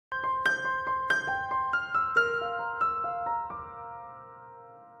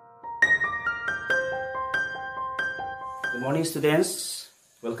Good morning, students.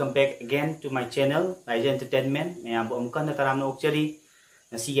 Welcome back again to my channel, Laija Entertainment. I am Bosem taramna okchari.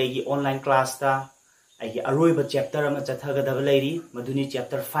 Nasi ai online class ta ai aroiba chapter ama chathagadaba leiri maduni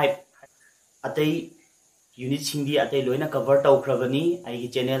chapter 5. Atai unit singdi atai loina cover tawkhrabani ai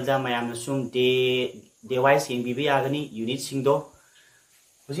channel da mayamna sum day wise yengbiyu yagani unit singdo.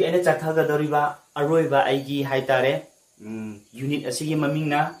 Huji ene chathagadariba aroiba ai gi haitare unit asigi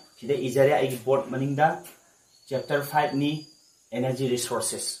mamingna sida ijare ai board maningda Chapter 5 ni energy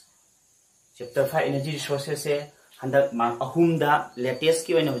resources. Chapter 5 energy resources se handak mark ahumda latest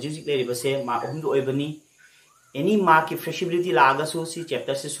ki oina hojik le riba se mark ahum do oibani any mark ki flexibility laga su si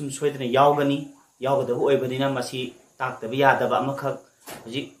chapter se sum soidna yawgani yawgada bu oibani na masi tak da biya da ba amakha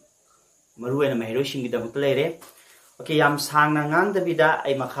hojik maruena Maheiroi sing gi da bu lere. Okay, yam sangna ngang da bida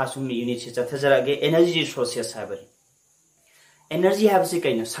ai makha sum unit se chathajara energy resources habari. Energy have se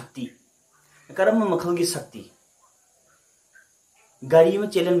kaina shakti. Karam makhal gi shakti Gari ma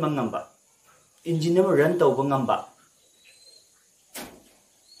chelen mangamba engine ma run tawba ngamba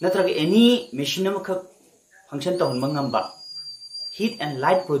natraga any machine ma khak function tawon mangamba heat and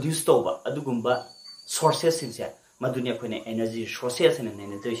light produce tawba adugumba sources singse maduni akhone energy sources and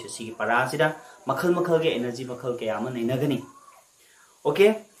energy sigi parasida makhal ge energy makhal ke ama nainagani.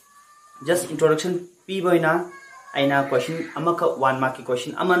 Okay, just introduction pi boina aina question amaka 1 mark ki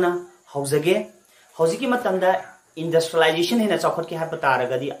question amana hawjage hawjiki matamda industrialization hena chawkhat ki haba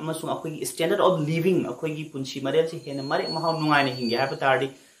taragadi amasung akhoi standard of living akhoi gi punchi marel se hena mare mahau nungai na hinge haba tardi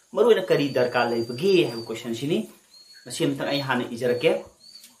maruina kari darkar leibagi have question sini masim tang ai hana ijarake.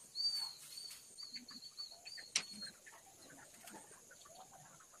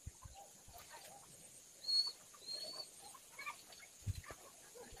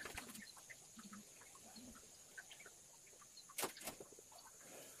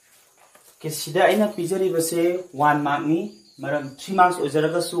 Sida aina pijari base 1 mark ni maram 3 marks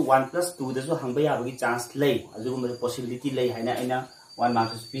ojaraga su 1 plus 2 da su hangba yabagi chance lay azugum possibility lay haina aina 1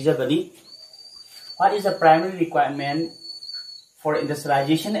 marks pijabani. What is the primary requirement for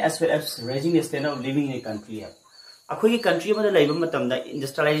industrialization as well as raising the standard of living in a country? Akhoi gi country ma da laiba matamda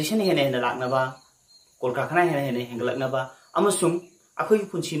industrialization hena laknaba kolkakana hena hengalaknaba amasung akhoi gi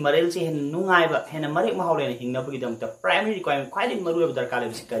punchi marel se hen nungai ba hena marek mahawle hingna bagi damta primary requirement khwai maru ba darkar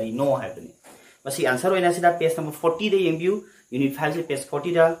le sikari no habani. Masi answer oina sida page number 40 de yengbiyu unit 5 se page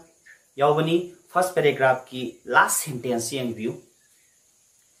 40 da yawbani first paragraph ki last sentence yengbiyu.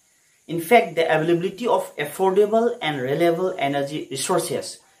 In fact, the availability of affordable and reliable energy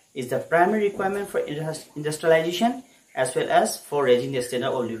resources is the primary requirement for industrialization as well as for raising the standard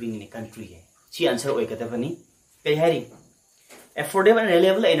of living in a country. Si answer oikadabani kai hari affordable and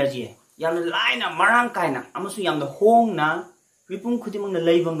reliable energy yamna laina marang kaina amasu yamna hongna mipum khudimang na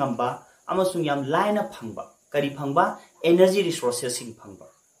leiba ngamba amasung yam laina phangba kari phangba energy resources sing phangba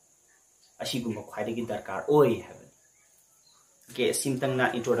asigumba khwaidagi darkar oi have. Okay, simtang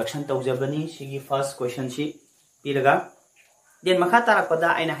na introduction tawjabani sigi first question si piraga den makha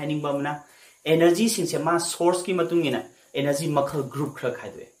tarakpada aina hainingba mna energy singse ma source ki matungina energy makhal group khra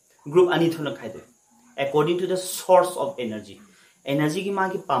khaidwe group ani thona khaidwe according to the source of energy. Energy ki ma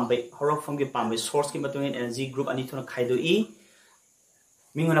ki pambai horok from ki pambai source ki matungin energy group ani thona khaido I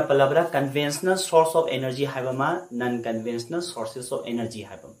mingona palabra conventional source of energy haibama non conventional sources of energy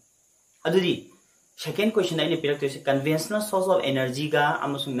haibam adudi second question aine pirak toise conventional source of energy ga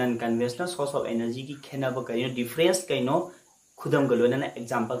amasung non conventional source of energy ki khenaba kaino difference kaino khudam galona na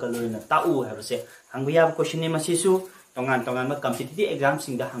example galona tau habse hangbiya question ni masisu tongan ma competitive exam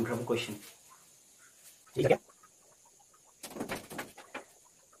singda hangrab question. ठीक है.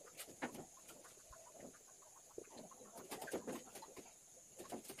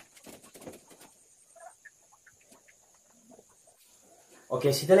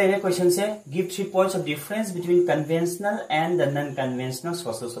 Okay, sida lene question se give 3 points of difference between conventional and the non-conventional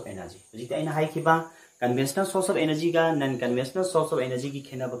sources of energy. Jita ina hai kiba conventional source of energy ga non-conventional source of energy ki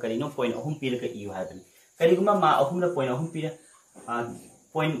khena ba karino point ahum pira ka iu haben. Kali guma ma ahum na point ahum pira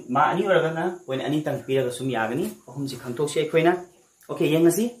point ma ani oraga na point ani tang pira ga sum yagani ahum si khangtok se khoina. Okay,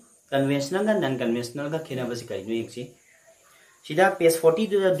 yengasi conventional ga non-conventional ga khena ba si karino yengsi. Sida page 40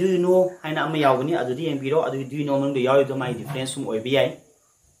 do you know haina ama yawgani adudi yengpiro adu do you know mang do yawi do mai difference sum oibi ai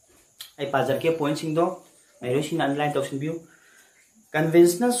ai pajar ke point sing do Maheiroi sing underline option view.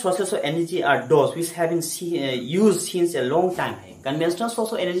 Conventional sources of energy are those which have been used since a long time. Conventional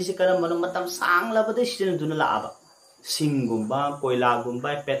source of energy se karam manam matam sang la bade season duna la aba sing gumba koila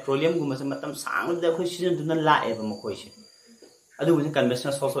gumba petroleum gumba se matam sang la khoi season duna la eba mo khoi se adu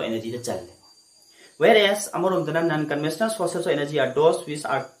conventional source of energy da challe Whereas amarom non-conventional sources of energy are those which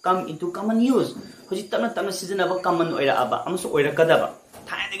are come into common use. Hoji tamna seasonable common oira aba amso oira kadaba.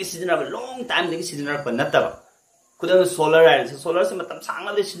 Time degi seasonable long time degi seasonable nataba. Kudang solar is solar se matam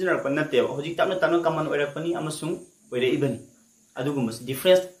sangla de seasonable nateba. Hoji tamna common oira pani amasung oira ibani. Adugumas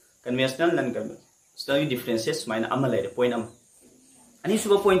difference conventional non-conventional. Study differences maina amalay point am. Ani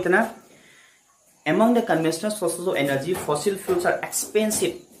suba point na among the conventional sources of energy, fossil fuels are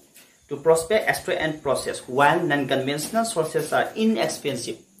expensive to prospect, extract, and process, while non-conventional sources are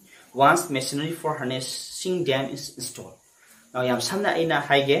inexpensive once machinery for harnessing them is installed. Now, yam samna ina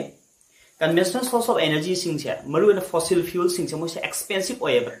haige conventional source of energy singse maru na fossil fuel singse mo se expensive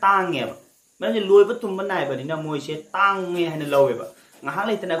oeba tange ba mane loiba tumba nai ba dina mo se tange hana loweba ngahang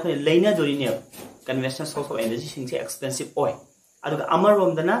leitana khone leina dori ne conventional source of energy singse expensive oil aduga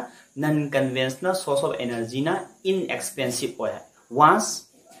amarom dana non-conventional source of energy na inexpensive oil once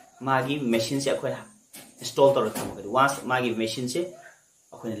magi machine se akhoi install tor thamagadi once magi machine se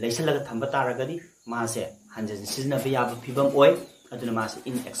akhoi leisalaga thamba taragadi ma se hanjin sizna be yaba phibam oil aduna ma se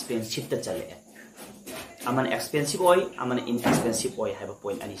inexpensive ta chale aman expensive oil aman inexpensive oil have a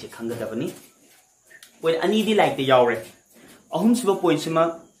point ani se khangadabani point ani di like the yawre ahum suba point sima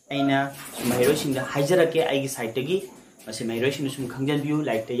aina Maheiroi sing da haijarake ai gi side tagi mase Maheiroi sing sum khangjan view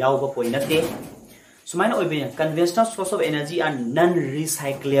like the yaw ba point nate sumaina oibe conventional source of energy are non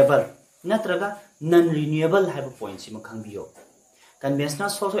recyclable natraga non renewable have a point sima khangbiyo conventional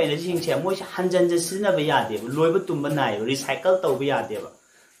source of energy sing che moi hanjan je sina ba yade loiba tumba nai recycle to ba yade ba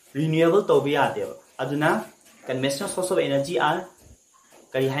renewable to ba yade ba aduna conventional source of energy are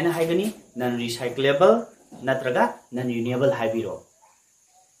kari haina haigani non recyclable natraga non renewable habiro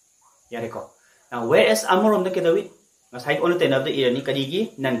yare ko now whereas amorom da kedawi ngasai on ten of the irani kadigi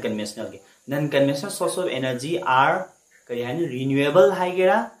non conventional source of energy are kari haina renewable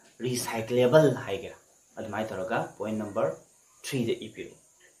haigera recyclable haigera admai taraga point number 3 the ipiro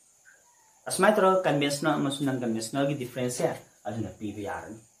asmai taraga conventional amasu non conventional gi difference ya aduna pbr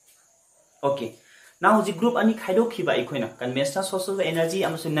okay now the group ani khaido khiba ikoina conventional source of energy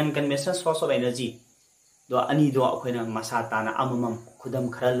amasu non conventional source of energy do ani do akoina masata na amamam khudam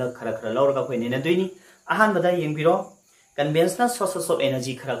khara lawraga koine na doini ahan bada yengbiro conventional sources of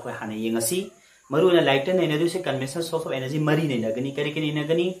energy khara ko hana yengasi maruna light na ina duse conventional source of energy mari ne nagani kari na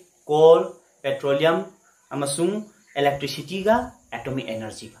gani coal petroleum amasung electricity ga atomic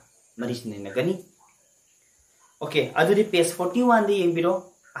energy ga mari ne nagani okay adudi page 41 de yengbiro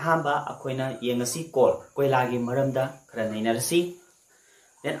ahamba akoina yengasi coal koila gi maramda khara nainarasi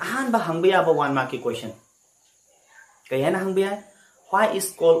then ahamba hangbiya ba one mark question kayana hangbiya why is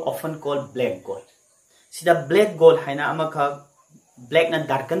coal often called black gold sida black gold haina amaka black na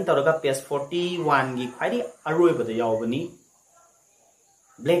darken toroga page 41 gi khwari aroi bada yawbani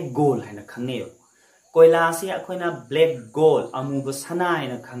black gold haina khangne koila si akoina black gold amuba sana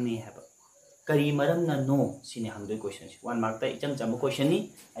haina khangne haba kari maram na no sine hangdoi question one mark ta icham cham question ni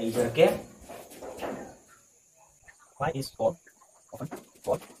ai jarke why is coal often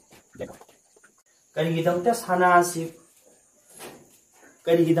called black gold kari gidamta sana si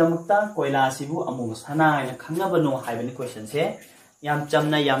kari gidamta koila sibu amu sana ina khangaba no haibani question se yam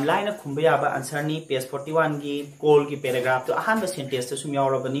chamna yam laina khumba yaba answer ni page 41 gi coal gi paragraph to ahan sentence to sum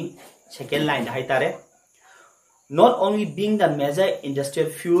yawrabani second line da haitare not only being the major industrial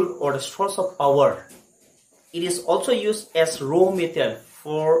fuel or the source of power it is also used as raw material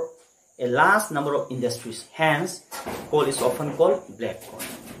for a large number of industries hence coal is often called black coal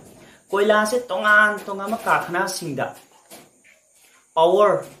koila se tongan ma kakhana singda power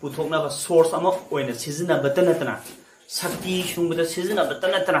puthokna ba source ama oina sizina batanatna sakti shungbuda sizina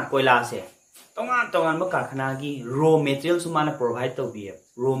batanatna koila se tongan ma kakhana gi raw material sumana provide to be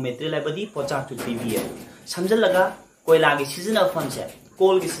raw material abadi pocha to be samjalaga koila gi sizina famse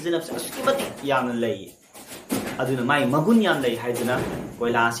coal gi sizina skibati yamna lei aduna mai magun yam lei haiduna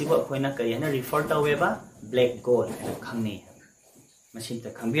koila si ko koina kari hana refer to weba black gold khangni machine ta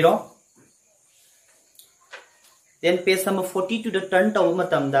khangbiro then page number 40 to the turn to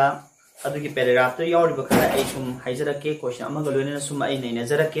matamda adugi paragraph to yauri bakara ai sum haijarake question amaga loina sum ai nei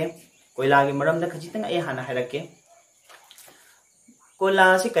najarake koila gi maramda khajitang ai hana hairake koila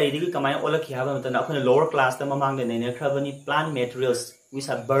si karidigi kamai olakhi haba matana akhona lower class ta mamang de nei khrabani plant materials which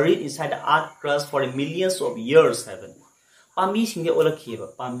are buried inside the earth crust for millions of years haven pambi singge olakhi ba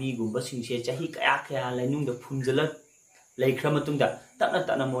pambi gumba singse chahi kaya lainung da phumjala laikhra matungda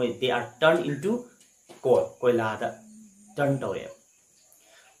tana moi they are turned into coal koila da turn to it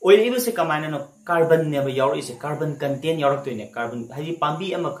oil ibu se kamana no carbon ne ba yaw is carbon content yaw to ne carbon haji pambi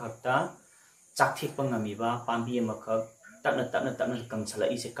ama khakta chakthek pangami ba pambi ama khak tapna tapna tapna kamsala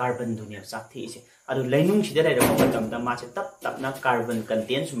ise carbon dunia sakthi ise adu lainung sida lai ra matamda ma che tapna carbon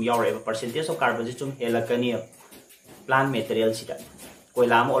content sum yaure percentage of carbon ji chum helakani plant material sida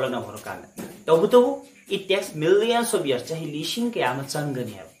koila ma olana horkan tobutu it takes millions of years chahi lising kya ma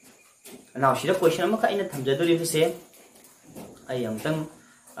changani now sida question ma ka ina thamjadori bise ai amtang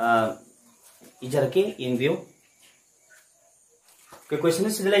ijarke yengbiyu ke question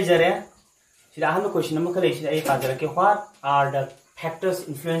is sida ijare sida aham question ma ka lai sida ai pajarke what are the factors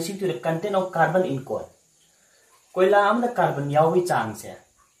influencing to the content of carbon in coal koila amda carbon yawi chang se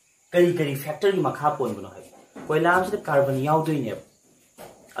kari factor gi makha pon buno hai koila am sida carbon yaw doi ne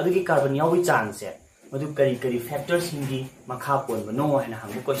adugi carbon yawi chang se madu kari factors hingi makha pon buno hana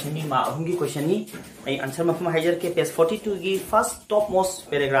hang question ni ma ahum gi question ni ai answer ma phama hajar ke page 42 gi first topmost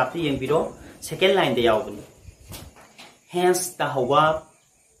paragraph ti yeng biro second line de yaw buni hence ta hawa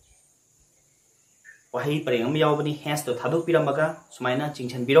wahi pareng yaw buni hence to thadu piramaga sumaina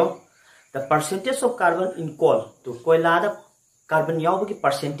chingchan biro the percentage of carbon in coal to koila da carbon yaw gi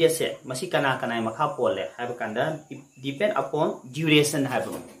percentage se masi kana makha pole have kanda depend upon duration have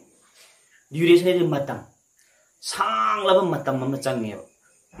duration is matam sang laba matam ma changne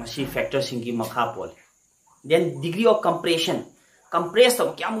masi factor singi makha pole then degree of compression compress of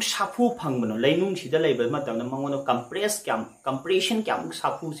kyam sapu phangbono lainung sida leiba matam na mangono compress kyam compression kyam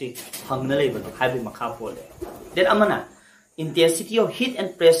sapu se phangna leiba haibi makha pole then amana intensity of heat and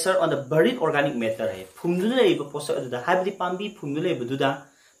pressure on the buried organic matter hai phumdu leiba posa da haibi pambi phumdu leiba duda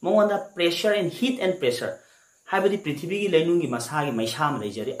mangonda pressure and heat and pressure haibi prithvi gi lainung gi masa gi maisa ma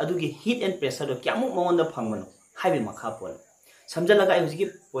leijari adugi heat and pressure do kyamu mangonda phangbono haibi makha pole samjalaga ai hujigi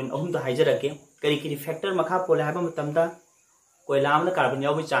point ahum da haijarake kari factor makha pole haiba matamda koilam na carbon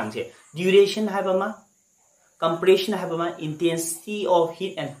yawi chang se duration haibama compression haibama intensity of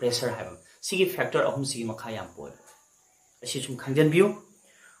heat and pressure haibama sigi factor ahum sigi makha yam pol asi sum khangjan biu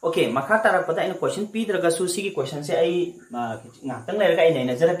okay makha tarak pada ina question pi draga su sigi question se ai ngakang lai ga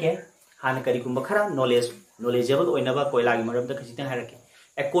ina jarake hana kari kumba khara knowledgeable oinaba koila gi maram da khitang harake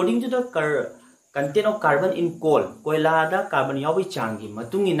according to the content of carbon in coal koila da carbon yawi chang gi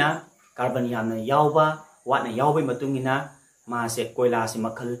matungina carbon yamna yawba wat na yawbai matungina ma se koila se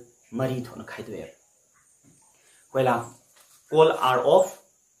makhal mari thona khaidwe koila coal are of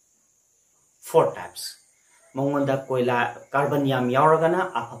 4 types mongonda koila carbon yam yauragana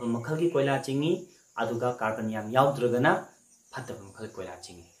afaba makhal gi koila chingi aduga carbon yam yaudragana phataba makhal koila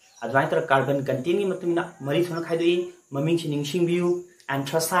chingi adwai tar carbon content gi matungina mari thona khaidwe maming chining singbiyu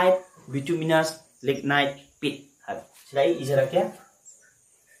anthracite bituminous lignite pit hab sidai ijarake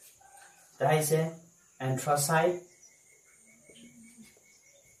trai se anthracite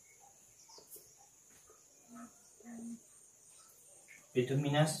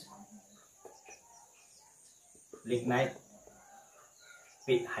bituminous lignite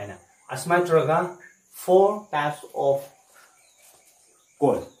pit haina asmai traga 4 types of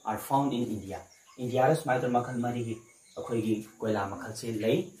coal are found in India is matter makhal mari gi akhoi gi koila makhal se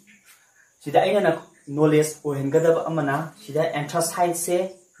lei sida aina na knowledge ohengadaba amana sida anthracite se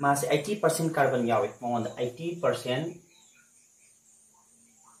ma se 80% carbon yawe monda 80%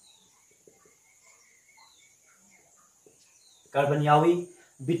 carbon yawi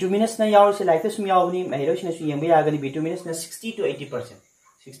bituminous na yaw se like sum yawni Maheiroi sina su yengbe yagani bituminous na 60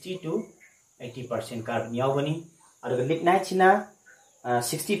 to 80% carbon yawani aduga lignite sina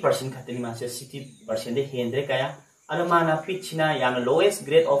 60% khatani ma se 60% de hendre kaya adamana pit sina yana lowest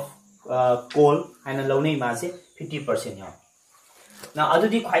grade of coal haina lowne ma se 50% yaw na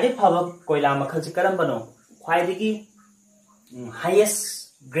adudi khwaide phaba koila makhal se karambano khwaidegi highest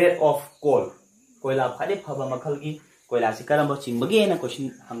grade of coal koila khwaide phaba makhal gi koila si karambo chingbage na question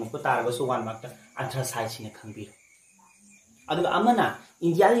hangko taraga so one mark anthracite sine khangbi aduga amana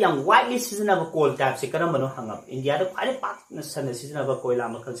India yang widely seasonable coal type se karambano hangap India da khwade pak na sana seasonable koila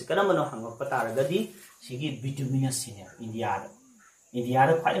makhal se karambano hangap taraga di sigi bituminous sine India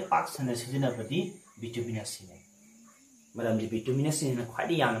da khwade pak sana seasonable di bituminous sine madam di bituminous sine na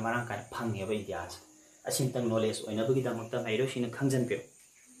khwade yang marang ka phangye ba India asin tang knowledge oina bagi da makta Maheiroi sine khangjan pe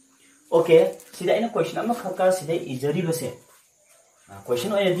okay sida ina question amma khaka sida ijari base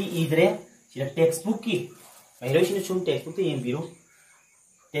question oya di idre sida textbook ki Maheiroi sine chum textbook te yembiro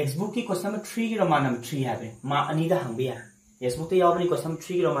textbook ki question number 3 ki roman number 3 habe ma ani da hangbe ya textbook te yawni question number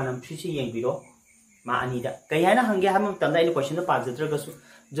 3 ki roman number 3 se yembiro ma ani da kayana hangge ham tamda ina question da pajatra gasu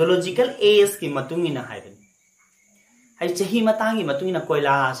geological age ki matungina haiben hai chahi matangi matungina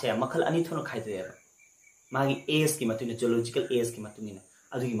koila se makhal ani thono khaidwe magi age ki matungina geological age ki matungina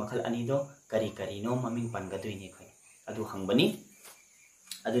adugi makhal ani do kari no maming pangadoi ni khoi adu hangbani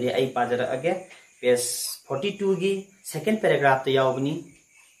aduri ai pajara age page 42 gi second paragraph ta yaubani.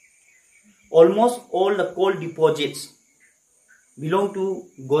 Almost all the coal deposits belong to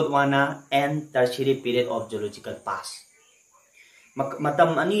Gondwana and tertiary period of geological past.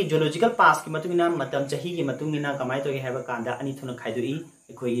 Matam ani geological past ki matungina matam chahi ki matungina kamai to ge haba kanda ani thuna khaidui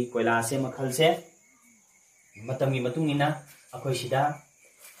ekhoi gi koila se makhal se matam gi matungina akhoi sida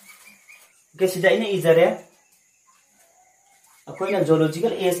ke sida ina izare akhoi na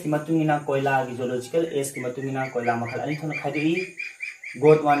geological age ki matungina koila gi geological age ki matungina koila makhal ani thuna khaidui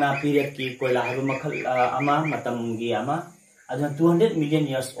Gondwana period ki koila haba makhal ama matam gi ama aduna 200 million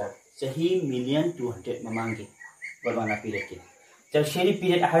years old chahi million 200 mamangi Gondwana period ki tertiary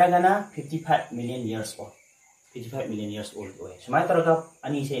period haragana 55 million years old. 55 million years old. So my taraka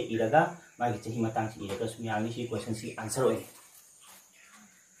ani se iraga magi chahi matang si iraga sumyang si question si answer oi.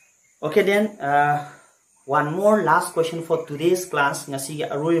 Okay then one more last question for today's class ngasi gi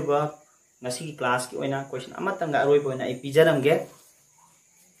aroiba ngasi gi class ki oina question amatanga aroiba oina ai pijaram ge.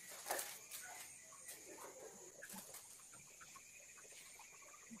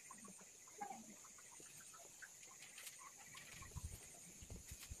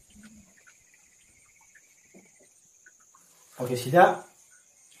 Okay, sida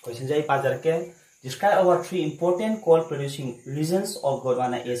question jai pajar ke describe our 3 important coal producing regions of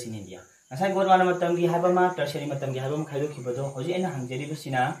Gondwana age in India. Asai Gondwana matam gi haba ma tertiary matam gi haba ma khaido khibado hoji ena hangjeri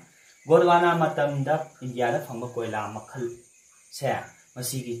busina Gondwana matam da India da phangba koila makhal se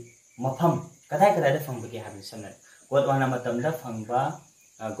masi gi mafam kadai kadai da phangba gi habi sanna Gondwana matam da phangba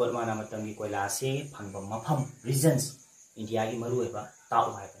Gondwana matam gi koila se phangba mafam regions India gi maru eba ta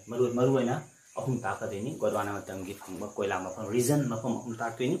u hai maru ena ahum ta ka deni Gondwana matam gi phangba koila mafam region mafam ahum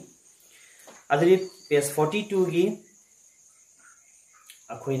ta twini adri page 42 gi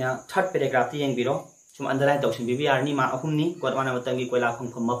akoina third paragraph ti yengbiro sum underline tawsin bbr ni ma ahum ni Gondwana matam gi koila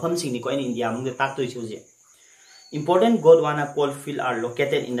phangpham mafam sing ni ko in India mung ta toi chuje important Gondwana coal field are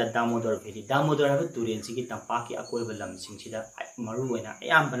located in the Damodar Valley. Damodar have turin sigi tampa ki akoi balam sing sida maru oina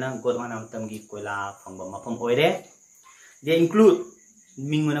ayam bana Gondwana matam gi koila phangba mafam oire. They include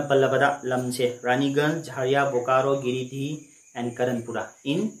Minguna Pallabada Lamse, Raniganj, Jharia, Bokaro, Giridih, and Karanpura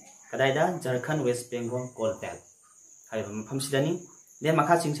in Kadaida, Jharkhand, West Bengal, coal belt. Then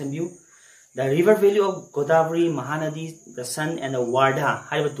Makaching view the river valley of Godavari, Mahanadi, the Sun, and the Warda,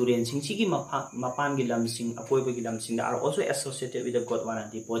 Haibaturian Sing Sigi Mapan Gilam Sing, Apoiba Gilam Sing are also associated with the Gondwana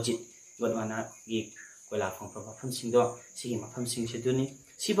deposit. Gondwana Gig, Gola from Singdo, Sigi Mapam Sing Seduni,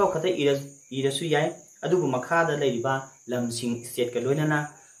 Sibo Kata Ida Suyai. Adubu makada leiba lamsing state kaloinana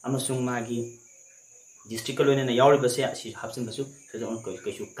amasung magi district kaloinana yauriba se si hapsin basu sedon ko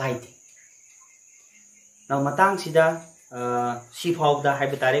kaiti now matang sida si phawda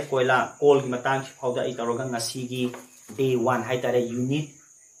haibitare koila coal gi matang si phawda I taroga ngasi gi day 1 haitare unit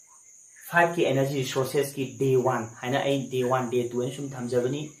 5 ki energy resources ki day 1 haina ai day 1 day 2 sum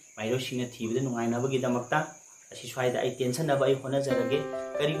thamjabani mairo singna thibida nungaina bagi damakta asi swaida ai tension na bai hona jarage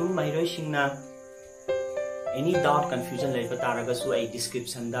karigum mairo singna any doubt confusion like taragasu ai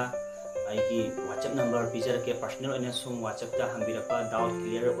description da ai ki WhatsApp number pijar ke personal ina sum WhatsApp ta hambirapa doubt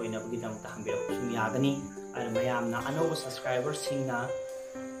clear oina bagi dam ta hambirapa sum yagani ar mayam na ano subscriber singna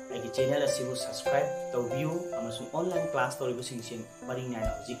ai ki channel asibu subscribe to view amasum online class to ribu sing sim paring na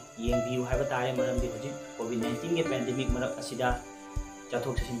hojik yengbiyu haiba tare maram di hojik COVID-19 ke pandemic marak asida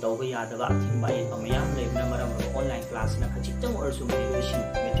jathok chasin tawba yadaba thimba ai pamayam leibna maram online class na khachitang or sum merosin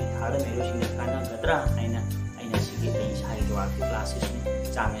metric thada merosin na kana gatra aina sigi ai sai dwa classes ni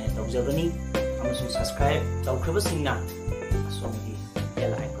channel tawjabani amasum subscribe tawkhaba singna asom gi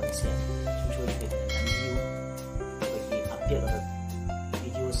bell icon se sum ke review ko update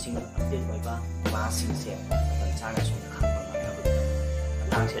video sing update oiba class sing se channel sum khamba ma na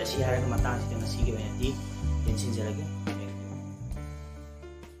matang se si haranga matang se na sigi bani tension jalage